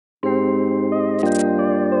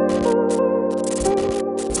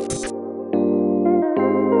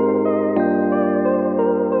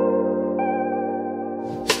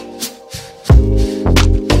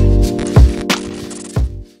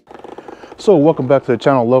So welcome back to the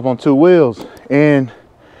channel, Love on Two Wheels, and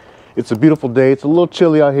it's a beautiful day. It's a little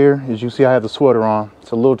chilly out here. As you see, I have the sweater on. It's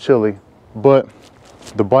a little chilly, but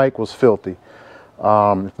the bike was filthy.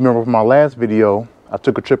 Remember from my last video, I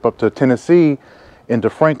took a trip up to Tennessee into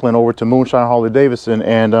Franklin over to Moonshine Harley Davidson,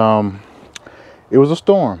 and it was a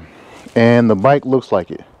storm, and the bike looks like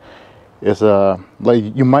it. It's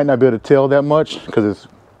like you might not be able to tell that much because it's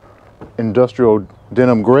industrial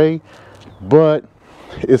denim gray, but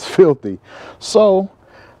it's filthy. So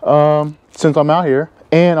since I'm out here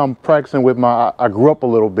and I'm practicing with my, I grew up a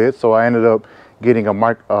little bit, so I ended up getting a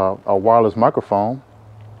wireless microphone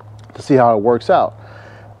to see how it works out.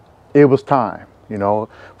 It was time, you know.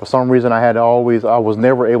 For some reason I was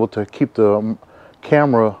never able to keep the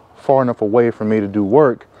camera far enough away for me to do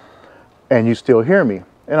work and you still hear me.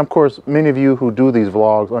 And of course, many of you who do these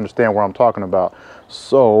vlogs understand what I'm talking about.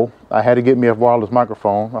 So I had to get me a wireless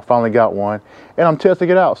microphone. I finally got one, and I'm testing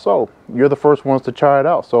it out. So you're the first ones to try it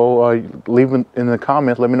out. So leave in the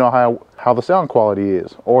comments, let me know how the sound quality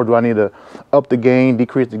is. Or do I need to up the gain,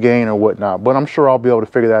 decrease the gain, or whatnot? But I'm sure I'll be able to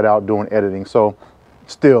figure that out doing editing. So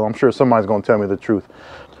still, I'm sure somebody's gonna tell me the truth.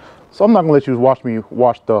 So I'm not gonna let you watch me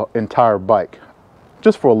watch the entire bike,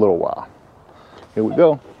 just for a little while. Here we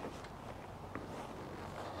go.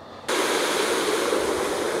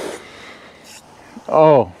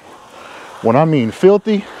 Oh, when I mean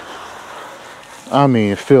filthy, I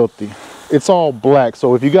mean filthy. It's all black,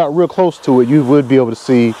 so if you got real close to it, you would be able to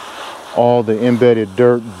see all the embedded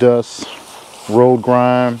dirt, dust, road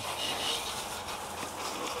grime.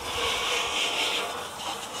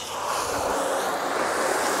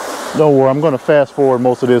 Don't worry, I'm going to fast forward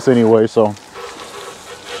most of this anyway, so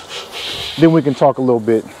then we can talk a little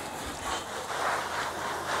bit.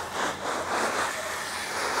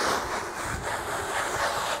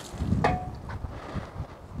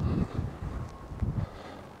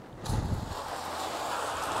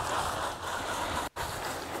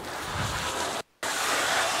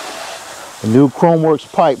 The new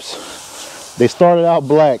Khromewerks pipes, they started out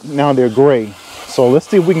black, now they're gray. So let's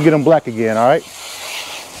see if we can get them black again, all right?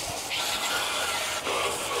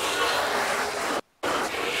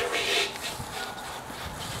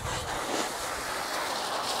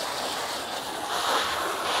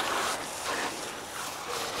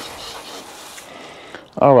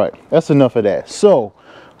 All right, that's enough of that. So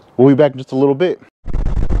we'll be back in just a little bit.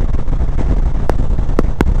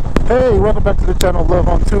 Hey, welcome back to the channel, Love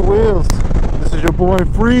on Two Wheels. This is your boy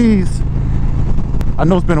Phreeze. I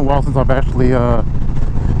know it's been a while since I've actually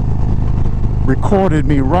recorded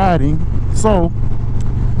me riding, so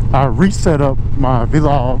I reset up my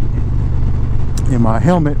vlog in my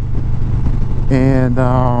helmet and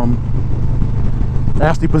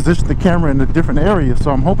actually positioned the camera in a different area.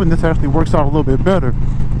 So I'm hoping this actually works out a little bit better.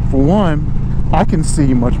 For one, I can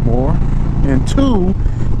see much more, and two,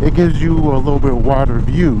 it gives you a little bit wider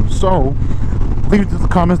view. So leave the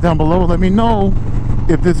comments down below, let me know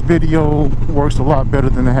if this video works a lot better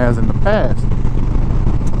than it has in the past,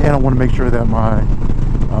 and I want to make sure that my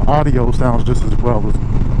audio sounds just as well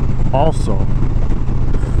as also.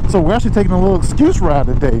 So we're actually taking a little excuse ride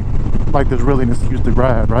today, like there's really an excuse to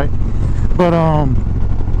ride, right? But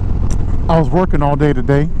I was working all day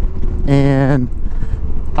today and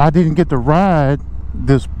I didn't get to ride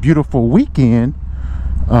this beautiful weekend,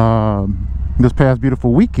 this past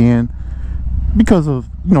beautiful weekend, because of,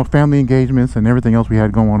 you know, family engagements and everything else we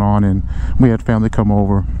had going on, and we had family come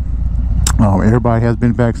over. Everybody has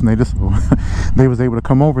been vaccinated, so they was able to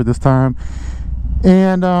come over this time.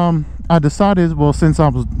 And I decided, well, since I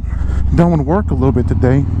was done with work a little bit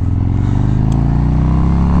today,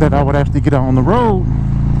 that I would actually get out on the road.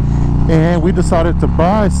 And we decided to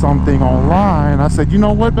buy something online. I said, you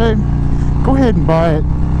know what, babe, go ahead and buy it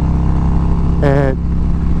at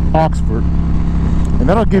Oxford, and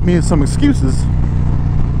that'll give me some excuses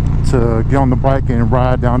to get on the bike and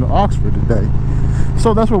ride down to Oxford today.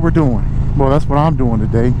 So that's what we're doing. Well, that's what I'm doing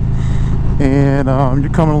today, and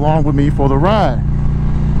you're coming along with me for the ride.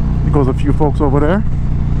 There goes a few folks over there.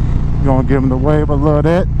 You're gonna give them the wave. I love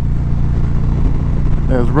that.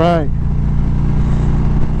 That's right.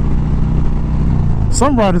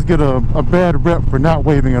 Some riders get a bad rep for not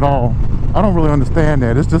waving at all. I don't really understand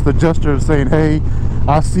that. It's just a gesture of saying, hey,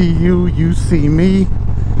 I see you, you see me.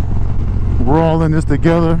 We're all in this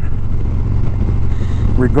together,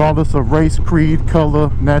 regardless of race, creed, color,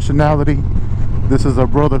 nationality. This is a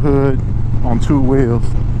brotherhood on two wheels,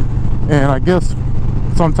 and I guess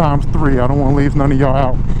sometimes three. I don't want to leave none of y'all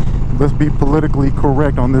out. Let's be politically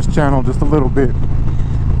correct on this channel just a little bit.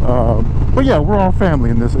 But yeah, we're all family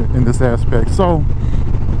in this aspect. So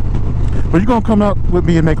But you're gonna come out with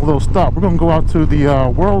me and make a little stop. We're gonna go out to the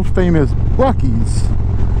world famous Buccees,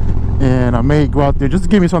 and I may go out there just to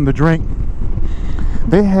give me something to drink.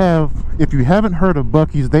 They have, if you haven't heard of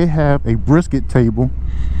Buccees, they have a brisket table,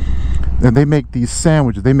 and they make these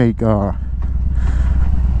sandwiches. They make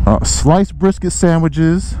sliced brisket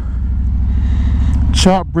sandwiches,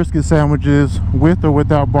 chopped brisket sandwiches with or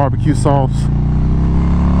without barbecue sauce.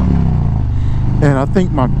 And I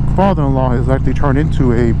think my father-in-law has actually turned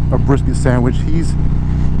into a brisket sandwich.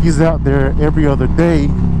 He's out there every other day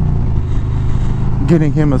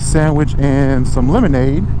getting him a sandwich and some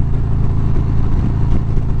lemonade.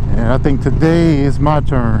 And I think today is my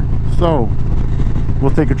turn. So we'll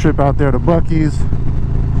take a trip out there to Buccees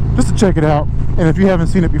just to check it out. And if you haven't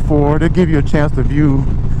seen it before, they'll give you a chance to view.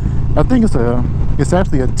 I think it's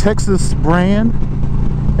actually a Texas brand,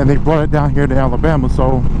 and they brought it down here to Alabama.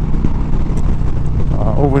 So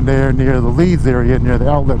over there near the Leeds area, near the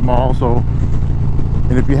outlet mall. So,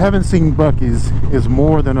 and if you haven't seen Buccees, it's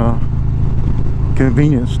more than a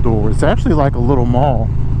convenience store. It's actually like a little mall.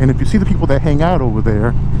 And if you see the people that hang out over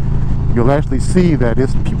there, you'll actually see that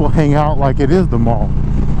it's people hang out like it is the mall.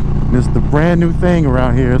 And it's the brand new thing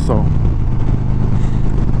around here. So,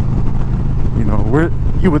 you know,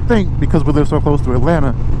 you would think because we live so close to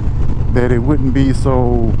Atlanta that it wouldn't be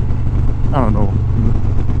so, I don't know,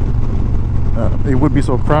 it would be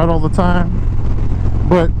so crowded all the time.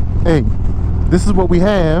 But hey, this is what we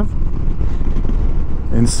have,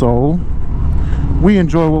 and so we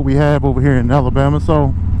enjoy what we have over here in Alabama.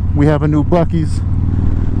 So we have a new Buccees.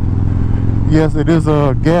 Yes, it is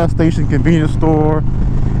a gas station convenience store.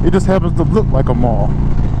 It just happens to look like a mall,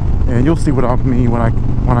 and you'll see what I mean when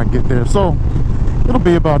I get there. So it'll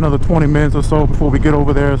be about another 20 minutes or so before we get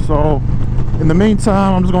over there. So in the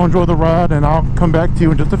meantime, I'm just going to enjoy the ride, and I'll come back to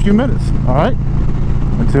you in just a few minutes. All right?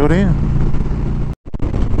 Until then.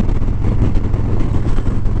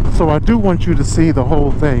 So I do want you to see the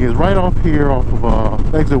whole thing. It's right off here off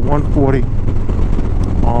of exit 140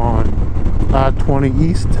 on I-20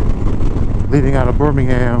 East, leading out of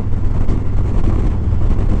Birmingham.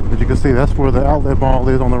 As you can see, that's where the outlet mall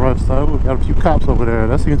is on the right side. We've got a few cops over there.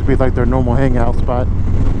 That seems to be like their normal hangout spot.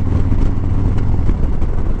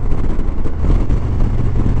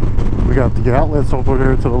 We got the outlets over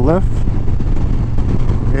there to the left,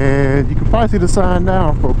 and you can probably see the sign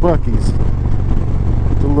now for Buccees.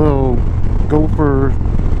 The little gopher,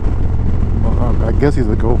 well, I guess he's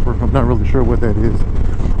a gopher. I'm not really sure what that is.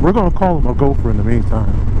 We're gonna call him a gopher in the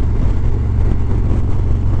meantime.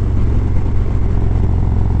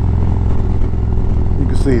 You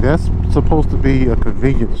can see that's supposed to be a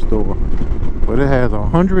convenience store, but it has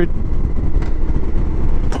 100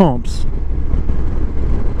 pumps.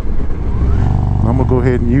 I'm gonna go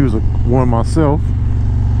ahead and use one myself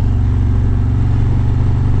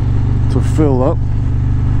to fill up.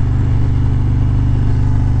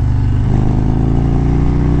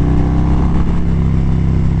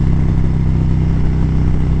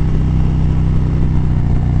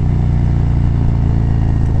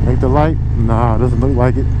 Make the light? Nah, it doesn't look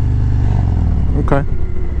like it. Okay.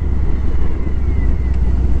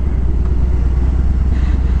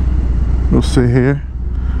 We'll sit here.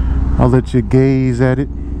 I'll let you gaze at it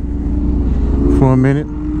for a minute.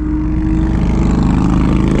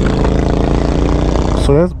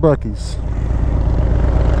 So that's Buccees.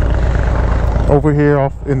 Over here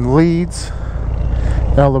off in Leeds,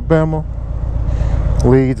 Alabama.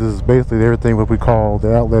 Leeds is basically everything what we call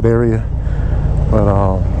the outlet area. But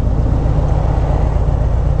I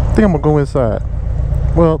think I'm gonna go inside.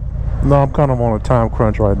 Well, no, I'm kind of on a time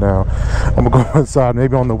crunch right now. I'm gonna go inside,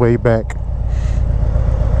 maybe on the way back.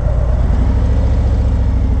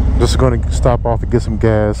 Just going to stop off and get some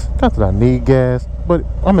gas. Not that I need gas, but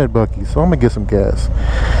I'm at Buccees, so I'm gonna get some gas.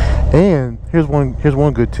 And here's one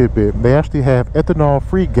good tidbit. They actually have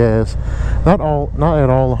ethanol-free gas. Not at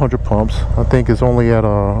all 100 pumps. I think it's only at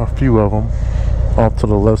a few of them, off to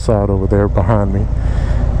the left side over there behind me.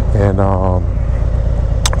 And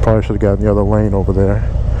probably should have gotten the other lane over there.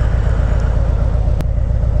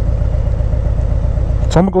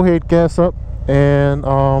 So I'm gonna go ahead and gas up, and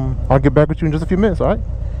I'll get back with you in just a few minutes. All right?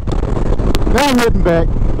 Now I'm heading back.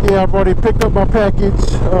 Yeah, I've already picked up my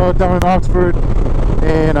package down in Oxford,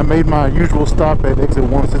 and I made my usual stop at exit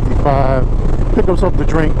 165. Picked up something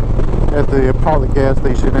to drink at the Pilot gas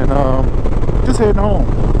station, and just heading home.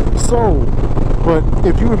 So, but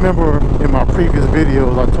if you remember in my previous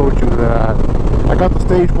videos, I told you that I got the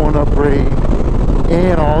stage 1 upgrade,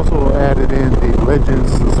 and I also added in the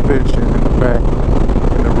Legends suspension in the back,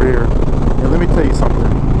 in the rear. And let me tell you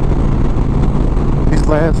something. These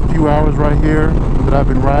last few hours right here that I've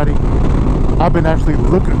been riding, I've been actually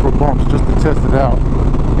looking for bumps just to test it out,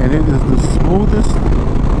 and it is the smoothest,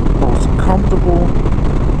 most comfortable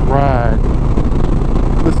ride.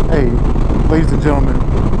 Listen, hey, ladies and gentlemen,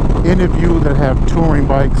 any of you that have touring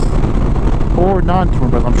bikes or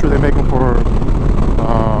non-touring bikes, I'm sure they make them for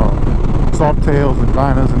Softails and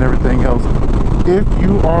Dynas and everything else. If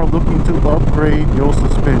you are looking to upgrade your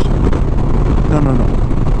suspension, no.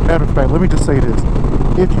 Matter of fact, let me just say this.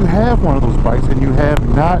 If you have one of those bikes and you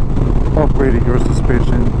have not upgraded your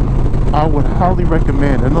suspension, I would highly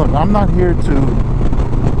recommend, and look, I'm not here to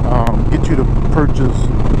get you to purchase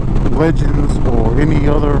Legends or any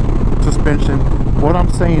other suspension. What I'm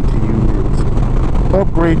saying to you is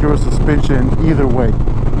upgrade your suspension either way.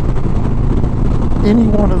 Any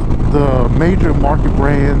one of the major market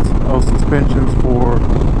brands of suspensions for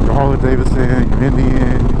your Harley Davidson, your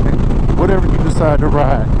Indian, whatever you decide to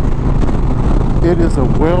ride, it is a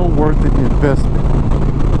well worth it investment.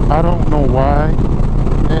 I don't know why,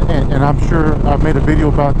 and I'm sure I've made a video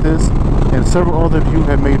about this, and several other of you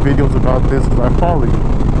have made videos about this because I follow you.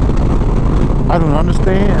 I don't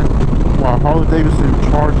understand why Harley Davidson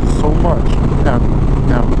charges so much. Now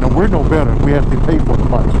we're no better. We have to pay for the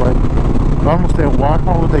bikes, right? But I don't understand why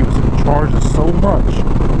Harley Davidson charges so much,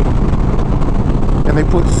 and they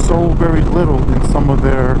put so very little in some of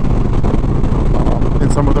their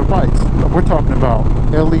bikes. We're talking about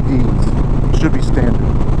LEDs, should be standard.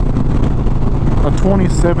 A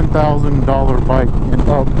 $27,000 bike and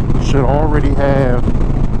up should already have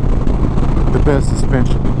the best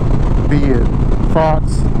suspension, be it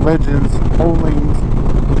Fox, Legends, Olings.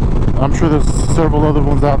 I'm sure there's several other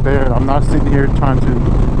ones out there. I'm not sitting here trying to,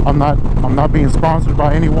 I'm not being sponsored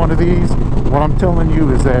by any one of these. What I'm telling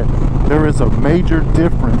you is that there is a major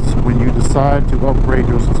difference when you decide to upgrade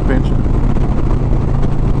your suspension.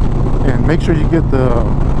 And make sure you get the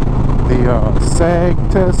sag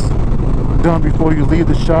test done before you leave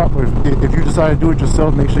the shop. Or if you decide to do it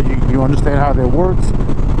yourself, make sure you understand how that works.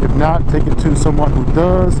 If not, take it to someone who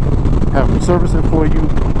does, have them service it for you.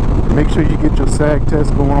 Make sure you get your sag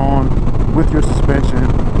test going on with your suspension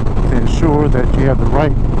to ensure that you have the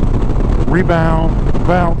right rebound,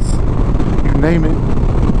 bounce, you name it,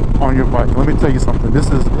 on your bike. Let me tell you something.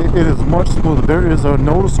 It is much smoother. There is a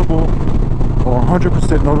noticeable or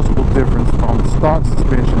 100% noticeable difference from the stock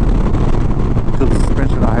suspension to the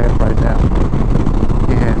suspension I have right now,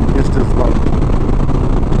 and it's just like,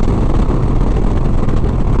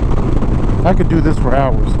 I could do this for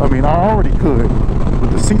hours. I mean, I already could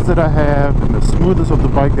with the seats that I have and the smoothness of the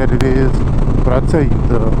bike that it is, but I tell you,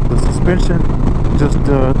 the suspension just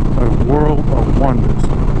does a world of wonders.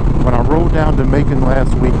 When I rode down to Macon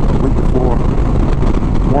last week, the week before,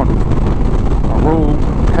 wonderful. I rode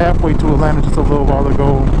halfway to Atlanta just a little while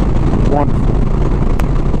ago, wonderful.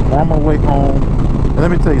 On my way home, and let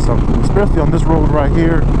me tell you something, especially on this road right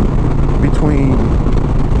here between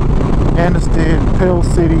Anniston, Pell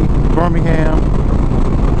City, Birmingham,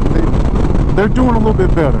 they're doing a little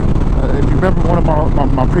bit better. If you remember one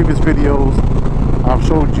of my previous videos, I've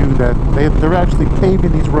showed you that they're actually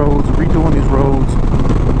paving these roads, redoing these roads,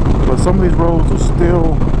 but some of these roads are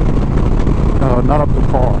still not up to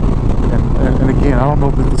par. And again, I don't know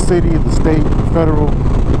if it's the city, the state, the federal,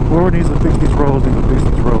 whoever needs to fix these roads needs to fix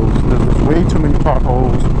these roads. There's way too many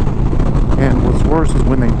potholes, and what's worse is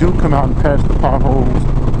when they do come out and patch the potholes,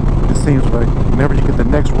 it seems like whenever you get the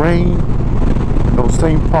next rain, those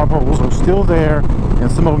same potholes are still there,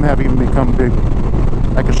 and some of them have even become bigger.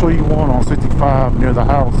 I can show you one on 65 near the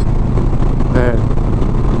house that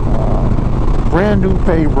brand new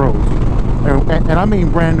paved roads, and I mean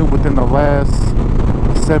brand new within the last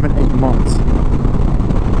 7-8 months.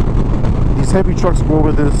 These heavy trucks go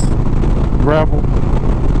over this gravel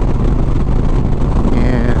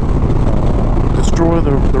and destroy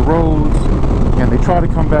the roads, and they try to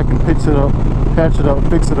come back and patch it up,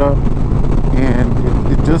 fix it up,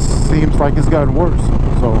 and it just seems like it's gotten worse.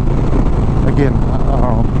 So again,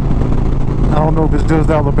 I don't know if it's just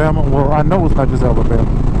Alabama. Well, I know it's not just Alabama.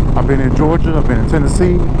 I've been in Georgia, I've been in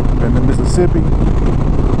Tennessee, I've been in Mississippi,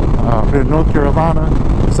 I've been in North Carolina,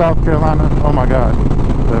 South Carolina. Oh my God,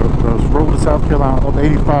 the road to South Carolina up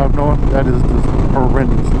 85 North, that is just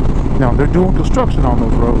horrendous. Now they're doing construction on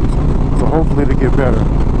those roads, so hopefully they get better.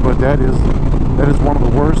 But that is one of the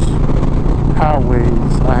worst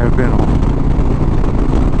highways I have been on.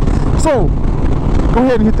 So go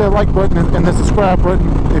ahead and hit that like button and the subscribe button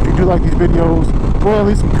if you do like these videos. Go ahead and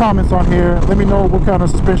leave some comments on here. Let me know what kind of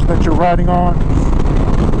suspension that you're riding on,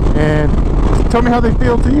 and tell me how they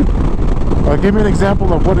feel to you. Give me an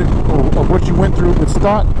example of what you went through with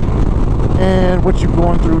stock, and what you're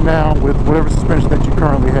going through now with whatever suspension that you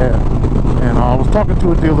currently have. And I was talking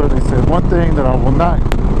to a dealer, they said one thing that I will not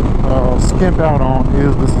skimp out on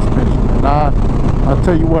is the suspension. And I'll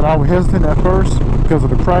tell you what, I was hesitant at first because of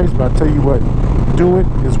the price, but I tell you what, do it.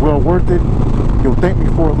 It's well worth it. You'll thank me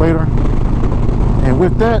for it later. And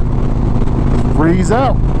with that, Phreeze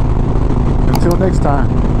out. Until next time,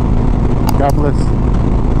 God bless.